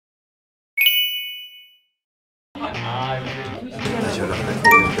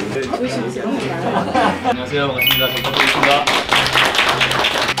안녕하세요. 반갑습니다. 정답드리겠습니다.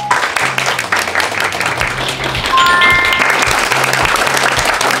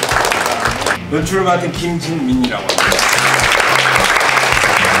 연출을 맡은 김진민이라고 합니다.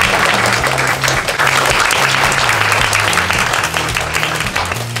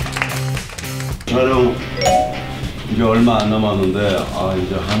 촬영 이제 얼마 안 남았는데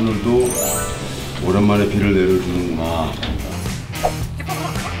이제 하늘도 오랜만에 비를 내려주는구나.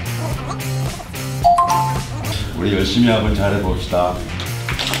 우리 열심히 한번 잘해봅시다.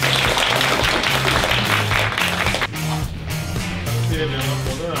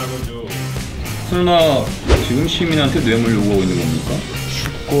 설마 지금 시민한테 뇌물 요구하고 있는 겁니까?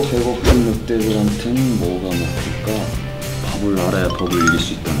 춥고 배고픈 늑대들한테는 뭐가 먹힐까? 밥을 알아야 법을 이길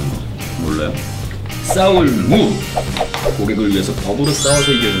수 있다는 거 몰라요? 싸울 무! 고객을 위해서 법으로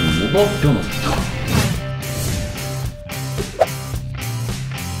싸워서 이겨주는 무법변호사.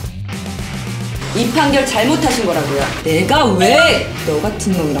 이 판결 잘못하신 거라고요. 내가 왜 너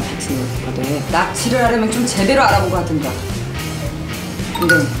같은 놈이랑 같이 놀까 돼? 납치를 하려면 좀 제대로 알아보고 하든가.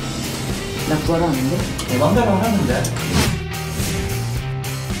 근데 나 구하러 왔는데? 내 맘대로 하는데.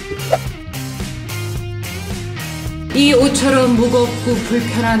 이 옷처럼 무겁고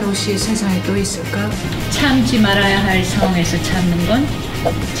불편한 옷이 세상에 또 있을까? 참지 말아야 할 상황에서 참는 건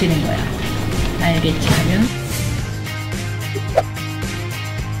지는 거야. 알겠지 하면?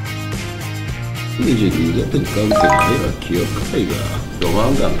 이제 니 같은 깡패 아이가 기억하 이가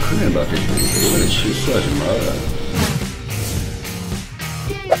요만간 큰일 받겠다. 이번에 실수하지 마라.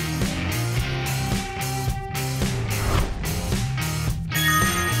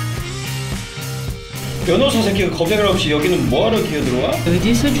 변호사 새끼가 검색을 없이 여기는 뭐하러 기어들어와?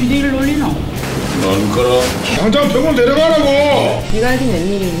 어디서 주디를 놀리노? 넌 거라. 당장 병원 데려가라고! 네가 알긴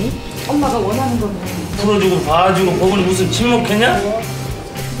웬일이니? 엄마가 원하는 거면 풀어주고 봐주고 법을 무슨 침묵했냐?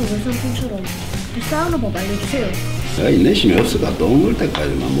 외삼촌처럼 싸우는 법 알려주세요. 내가 인내심이 없어가 똥물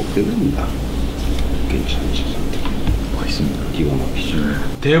때까지만 못 견딘다. 괜찮지. 멋있습니다. 기가 막히죠.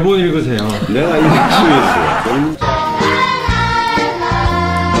 대본 읽으세요. 내가 인내심이 있어.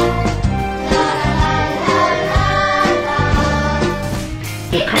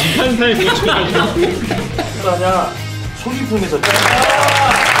 감탄사에 붙여가지고 아냐 소지품에서